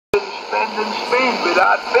spend in Spain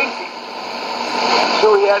without thinking.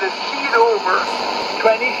 So he had to cede over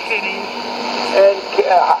 20 cities, and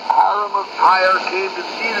Hiram of Tyre came to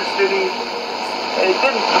see the cities, and it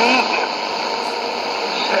didn't please him.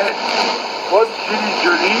 He said, "What cities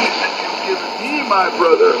are these that you've given me, my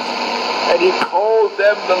brother?" And he called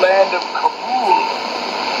them the land of Kabul.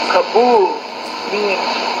 Kabul means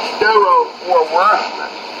sterile or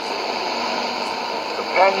worthless.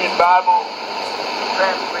 Companion Bible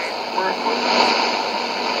translates worthless.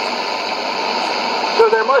 So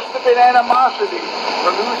there must have been animosity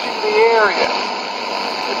for losing the area.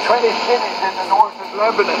 The 20 cities in the north of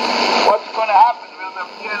Lebanon. What's going to happen? Will there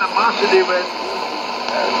be animosity when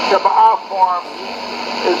Shabbat farm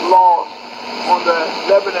is lost on the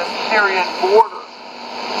Lebanon-Syrian border,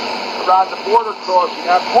 around the border crossing?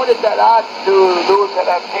 I pointed that out to those that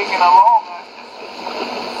have taken along.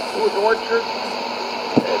 Those orchards,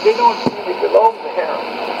 they don't really belong there.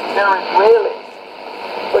 They're Israeli,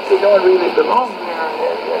 but they don't really belong there.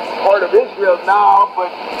 They're part of Israel now,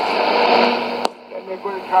 but and they're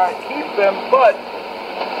going to try and keep them, but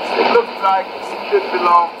it looks like it should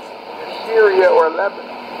belong to Syria or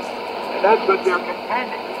Lebanon. And that's what they're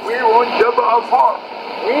contending. We want Shabbat farm.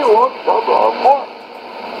 We want Shabbat farm.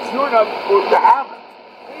 You're not supposed to have it.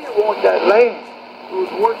 We want that land,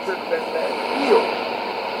 those orchards and that field.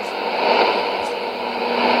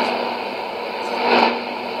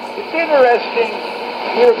 It's interesting.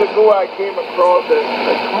 Years ago, I came across a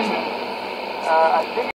comment. I think